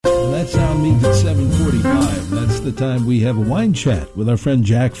means it's 7:45. That's the time we have a wine chat with our friend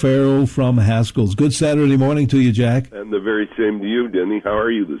Jack Farrell from Haskell's. Good Saturday morning to you, Jack. And the very same to you, Denny. How are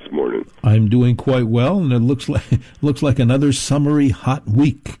you this morning? I'm doing quite well, and it looks like another summery hot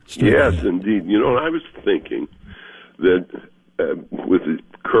week. Yes, indeed. You know, I was thinking that with the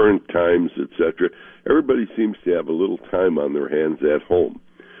current times, etc., everybody seems to have a little time on their hands at home.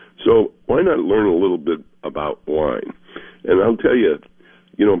 So why not learn a little bit about wine? And I'll tell you,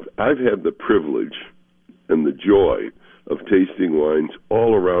 you know, I've had the privilege and the joy of tasting wines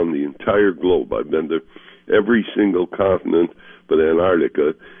all around the entire globe. I've been to every single continent but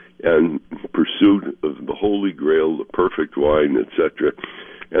Antarctica and pursuit of the Holy Grail, the perfect wine, etc.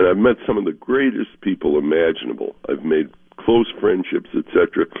 And I've met some of the greatest people imaginable. I've made close friendships,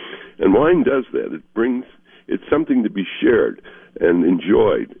 etc. And wine does that. It's something to be shared and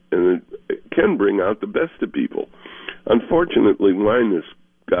enjoyed, and it can bring out the best of people. Unfortunately, wine has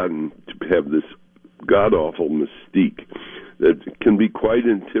gotten to have this god-awful mystique that can be quite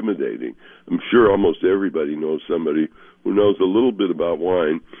intimidating. I'm sure almost everybody knows somebody who knows a little bit about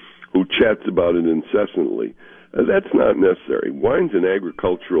wine who chats about it incessantly. That's not necessary. Wine's an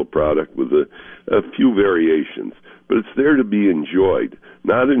agricultural product with a few variations, but it's there to be enjoyed,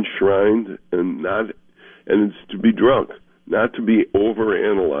 not enshrined, and it's to be drunk, not to be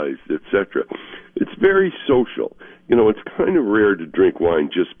overanalyzed, etc. It's very social. You know, it's kind of rare to drink wine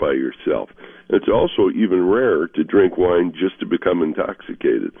just by yourself. It's also even rarer to drink wine just to become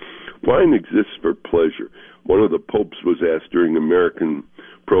intoxicated. Wine exists for pleasure. One of the popes was asked during American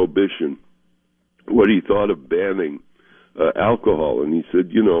Prohibition what he thought of banning alcohol, and he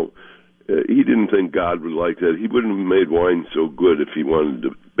said, you know, he didn't think God would like that. He wouldn't have made wine so good if he wanted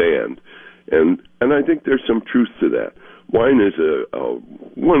to ban. And I think there's some truth to that. Wine is a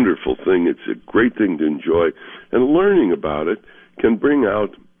wonderful thing. It's a great thing to enjoy. And learning about it can bring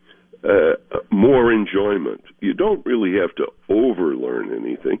out more enjoyment. You don't really have to overlearn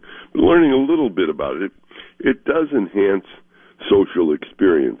anything, but learning a little bit about it, it does enhance social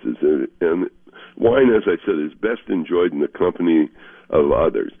experiences. And wine, as I said, is best enjoyed in the company of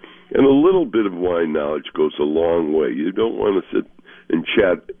others. And a little bit of wine knowledge goes a long way. You don't want to sit and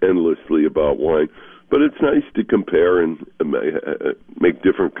chat endlessly about wine, but it's nice to compare and make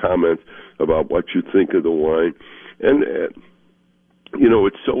different comments about what you think of the wine. And, you know,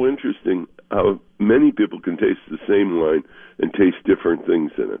 it's so interesting how many people can taste the same wine and taste different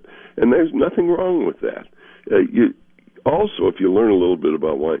things in it. And there's nothing wrong with that. Also, if you learn a little bit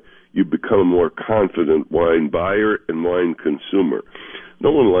about wine, you become a more confident wine buyer and wine consumer.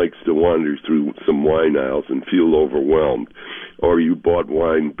 No one likes to wander through some wine aisles and feel overwhelmed, or you bought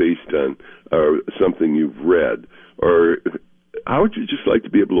wine based on something you've read. Or how would you just like to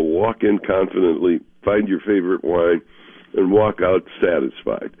be able to walk in confidently, find your favorite wine, and walk out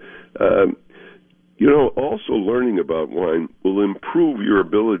satisfied? You know, also learning about wine will improve your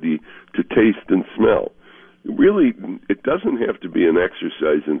ability to taste and smell. Really, it doesn't have to be an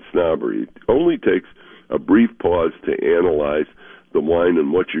exercise in snobbery. It only takes a brief pause to analyze the wine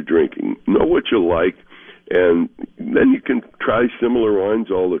and what you're drinking. Know what you like, and then you can try similar wines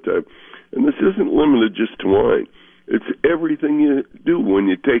all the time. And this isn't limited just to wine. It's everything you do when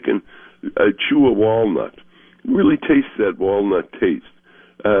you take and chew a walnut. Really taste that walnut taste.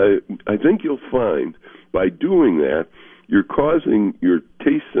 I think you'll find by doing that, you're causing your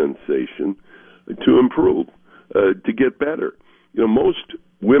taste sensation to improve, to get better. You know, most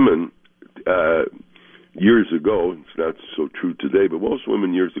women years ago, it's not so true today, but most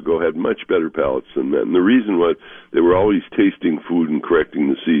women years ago had much better palates than men. And the reason was they were always tasting food and correcting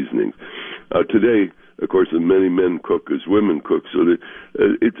the seasonings. Today, of course, as many men cook as women cook, so that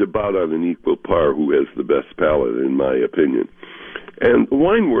it's about on an equal par who has the best palate, in my opinion. And the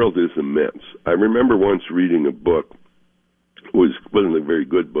wine world is immense. I remember once reading a book. Wasn't a very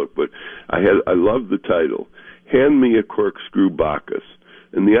good book, but I loved the title, Hand Me a Corkscrew Bacchus.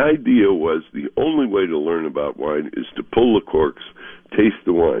 And the idea was the only way to learn about wine is to pull the corks, taste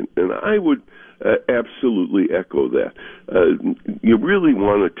the wine. And I would absolutely echo that. You really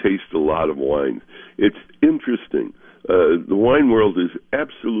want to taste a lot of wine. It's interesting. The wine world is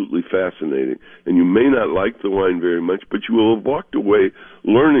absolutely fascinating, and you may not like the wine very much, but you will have walked away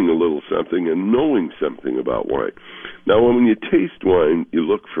learning a little something and knowing something about wine. Now, when you taste wine, you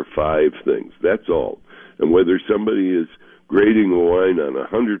look for 5 things. That's all. And whether somebody is grading a wine on a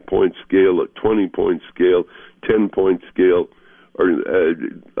 100-point scale, a 20-point scale, 10-point scale, or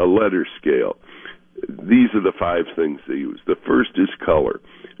a letter scale, these are the 5 things they use. The first is color.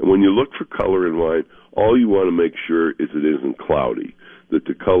 And when you look for color in wine, all you want to make sure is it isn't cloudy, that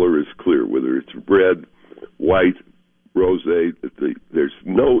the color is clear, whether it's red, white, rosé. There's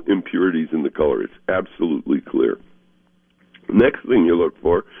no impurities in the color. It's absolutely clear. Next thing you look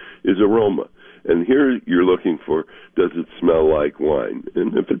for is aroma. And here you're looking for, does it smell like wine?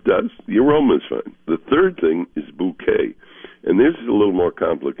 And if it does, the aroma is fine. The third thing is bouquet. And this is a little more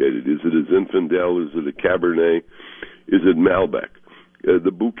complicated. Is it a Zinfandel? Is it a Cabernet? Is it Malbec?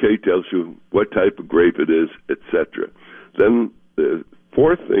 The bouquet tells you what type of grape it is, etc. Then the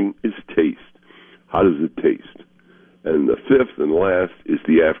fourth thing is taste. How does it taste? And the fifth and last is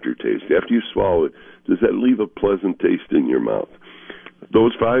the aftertaste. After you swallow it, does that leave a pleasant taste in your mouth?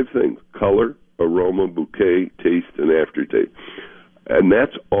 Those five things: color, aroma, bouquet, taste, and aftertaste. And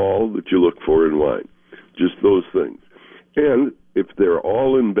that's all that you look for in wine. Just those things. And if they're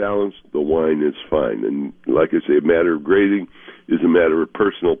all in balance, the wine is fine. And like I say, a matter of grading is a matter of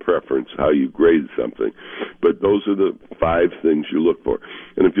personal preference, how you grade something. But those are the five things you look for.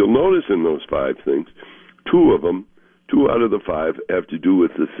 And if you'll notice in those five things, two out of the five have to do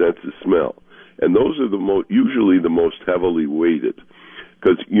with the sense of smell. And those are usually the most heavily weighted,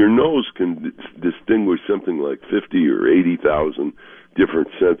 because your nose can distinguish something like 50 or 80,000 different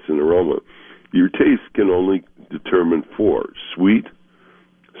scents and aroma. Your taste can only determine four: sweet,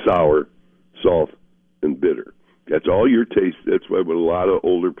 sour, salt, and bitter. That's all your taste. That's why with a lot of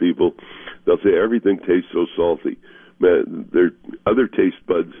older people, they'll say everything tastes so salty. Their other taste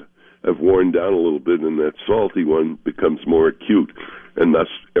buds have worn down a little bit, and that salty one becomes more acute, and thus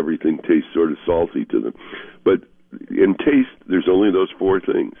everything tastes sort of salty to them. But in taste, there's only those four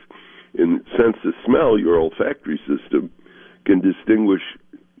things. In sense of smell, your olfactory system can distinguish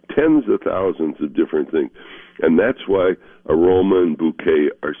tens of thousands of different things. And that's why aroma and bouquet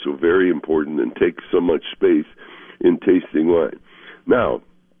are so very important and take so much space in tasting wine. Now,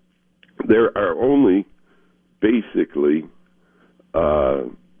 there are only basically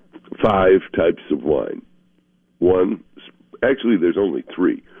five types of wine. Actually, there's only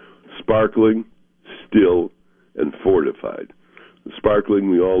three: sparkling, still, and fortified. The sparkling,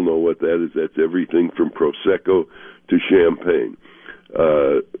 we all know what that is. That's everything from Prosecco to Champagne.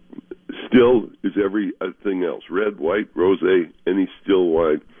 Still is everything else: red, white, rosé, any still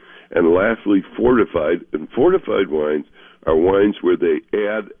wine. And lastly, fortified. And fortified wines are wines where they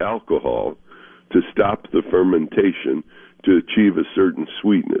add alcohol to stop the fermentation to achieve a certain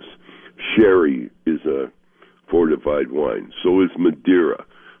sweetness. Sherry is a fortified wine. So is Madeira.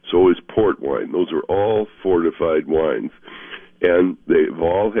 So is port wine. Those are all fortified wines. And they've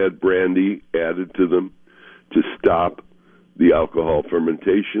all had brandy added to them to stop the alcohol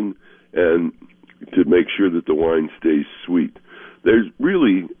fermentation and to make sure that the wine stays sweet. There's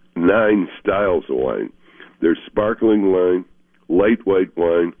really 9 styles of wine. There's sparkling wine, light white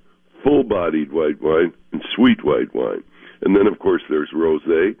wine, full-bodied white wine, and sweet white wine. And then, of course, there's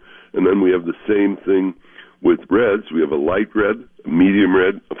rosé. And then we have the same thing with reds. We have a light red, a medium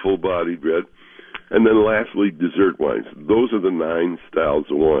red, a full-bodied red. And then lastly, dessert wines. Those are the 9 styles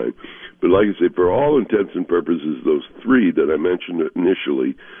of wine. But like I say, for all intents and purposes, those 3 that I mentioned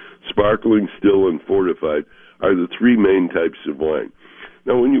initially, sparkling, still, and fortified, are the 3 main types of wine.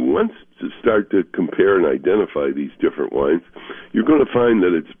 Now, when you want to start to compare and identify these different wines, you're going to find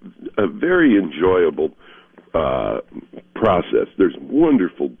that it's a very enjoyable process. There's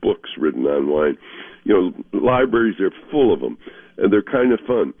wonderful books written on wine. You know, libraries are full of them, and they're kind of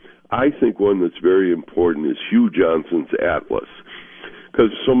fun. I think one that's very important is Hugh Johnson's Atlas, because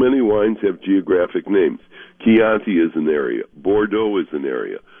so many wines have geographic names. Chianti is an area. Bordeaux is an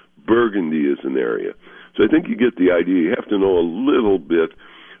area. Burgundy is an area. So I think you get the idea. You have to know a little bit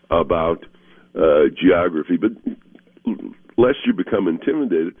about geography, but lest you become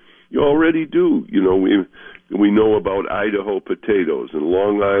intimidated, you already do. You know, we know about Idaho potatoes and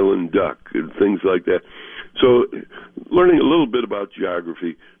Long Island duck and things like that. So learning a little bit about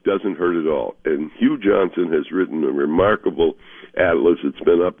geography doesn't hurt at all. And Hugh Johnson has written a remarkable atlas. It's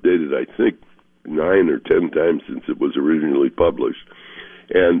been updated, I think, 9 or 10 times since it was originally published.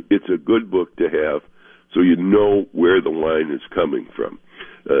 And it's a good book to have so you know where the wine is coming from,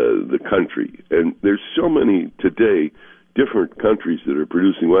 the country. And there's so many today different countries that are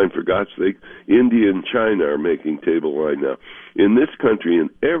producing wine. For God's sake, India and China are making table wine now. In this country, in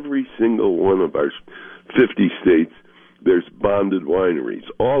every single one of our 50 states, there's bonded wineries.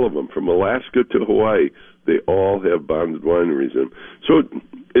 All of them, from Alaska to Hawaii, they all have bonded wineries in them. So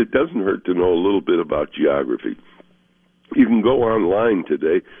it doesn't hurt to know a little bit about geography. You can go online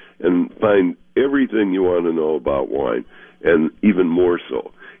today and find everything you want to know about wine, and even more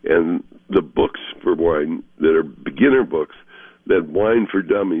so. And the books for wine that are beginner books, that Wine for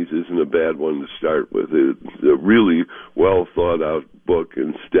Dummies isn't a bad one to start with. It's a really well thought out book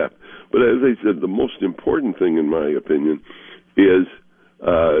and step. But as I said, the most important thing, in my opinion, is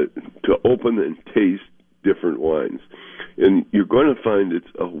to open and taste different wines. And you're going to find it's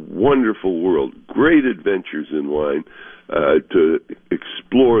a wonderful world, great adventures in wine, to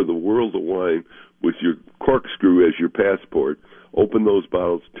explore the world of wine with your corkscrew as your passport. Open those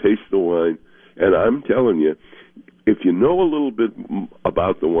bottles, taste the wine, and I'm telling you, if you know a little bit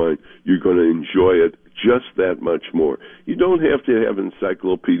about the wine, you're going to enjoy it just that much more. You don't have to have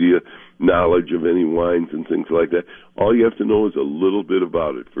encyclopedia knowledge of any wines and things like that. All you have to know is a little bit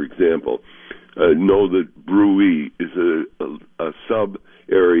about it. For example, know that Brouilly is a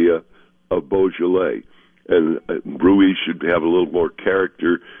sub-area of Beaujolais, and Brouilly should have a little more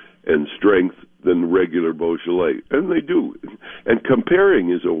character and strength than regular Beaujolais, and they do. And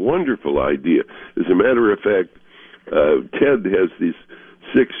comparing is a wonderful idea. As a matter of fact, Ted has these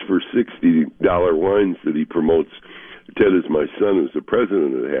 6 for $60 wines that he promotes. Ted is my son, who's the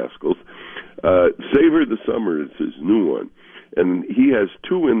president of the Haskell's. Savor the Summer is his new one, and he has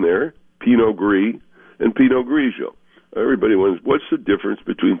 2 in there, Pinot Gris and Pinot Grigio. Everybody wonders, what's the difference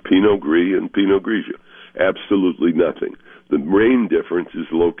between Pinot Gris and Pinot Grigio? Absolutely nothing. The main difference is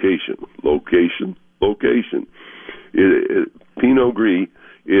location. Location. Pinot Gris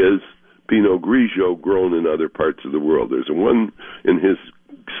is Pinot Grigio grown in other parts of the world. There's one in his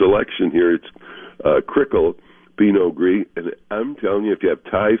selection here. It's Crickle Pinot Gris, and I'm telling you, if you have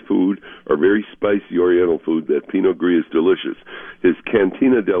Thai food or very spicy Oriental food, that Pinot Gris is delicious. His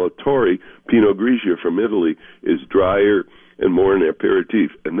Cantina della Torre Pinot Grigio from Italy is drier and more an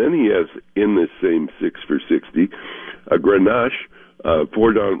aperitif. And then he has, in this same 6 for $60, a Grenache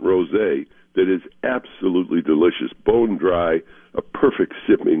Fordant Rosé that is absolutely delicious, bone dry, a perfect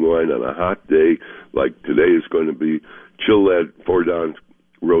sipping wine on a hot day like today is going to be. Chill that Fordant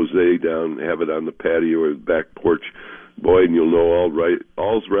Rosé down, have it on the patio or the back porch, boy, and you'll know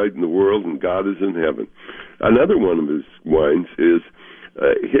all's right in the world and God is in heaven. Another one of his wines is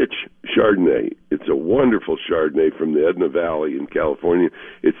Hitch Chardonnay. It's a wonderful Chardonnay from the Edna Valley in California.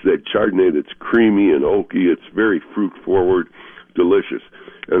 It's that Chardonnay that's creamy and oaky. It's very fruit-forward, delicious.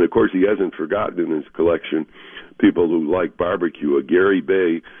 And, of course, he hasn't forgotten in his collection people who like barbecue. Gary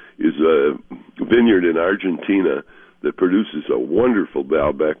Bay is a vineyard in Argentina that produces a wonderful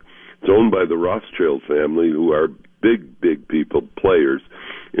Malbec. It's owned by the Rothschild family, who are big people, players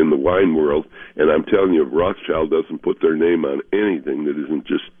in the wine world. And I'm telling you, Rothschild doesn't put their name on anything that isn't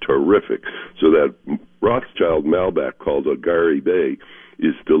just terrific. So that Rothschild Malbec called a Gary Bay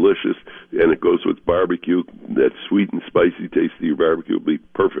is delicious, and it goes with barbecue. That sweet and spicy taste of your barbecue will be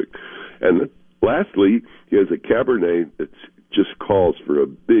perfect. And lastly, he has a Cabernet that just calls for a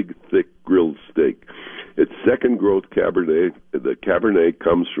big, thick grilled steak. It's second growth Cabernet. The Cabernet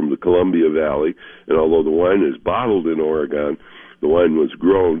comes from the Columbia Valley, and although the wine is bottled in Oregon, the wine was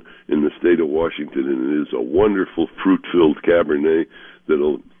grown in the state of Washington, and it is a wonderful fruit-filled Cabernet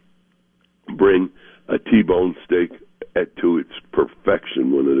that'll bring a T-bone steak to its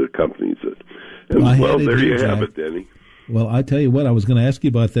perfection when it accompanies it. And, well, there you have it, Denny. Well, I tell you what, I was going to ask you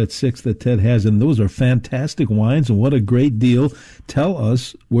about that 6 that Ted has, and those are fantastic wines, and what a great deal. Tell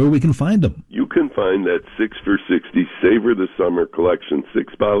us where we can find them. You can find that 6 for $60 Savor the Summer collection,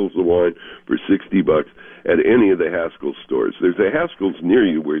 6 bottles of wine for $60 at any of the Haskell stores. There's a Haskell's near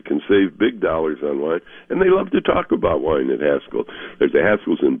you where you can save big dollars on wine, and they love to talk about wine at Haskell. There's a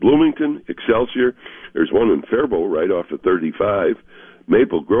Haskell's in Bloomington, Excelsior. There's one in Faribault right off of 35.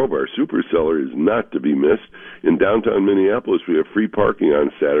 Maple Grove, our super cellar, is not to be missed. In downtown Minneapolis, we have free parking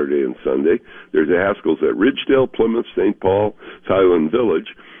on Saturday and Sunday. There's a Haskell's at Ridgedale, Plymouth, St. Paul, Highland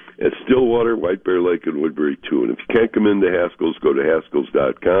Village, at Stillwater, White Bear Lake, and Woodbury, too. And if you can't come into Haskell's, go to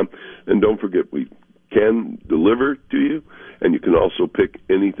Haskells.com. And don't forget, we can deliver to you, and you can also pick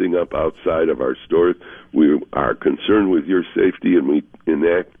anything up outside of our stores. We are concerned with your safety, and we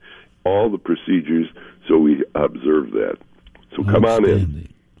enact all the procedures, so we observe that. So come on in.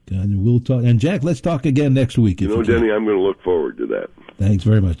 And we'll talk. And Jack, let's talk again next week. You know, Denny, I'm going to look forward to that. Thanks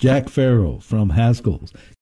very much. Jack Farrell from Haskell's.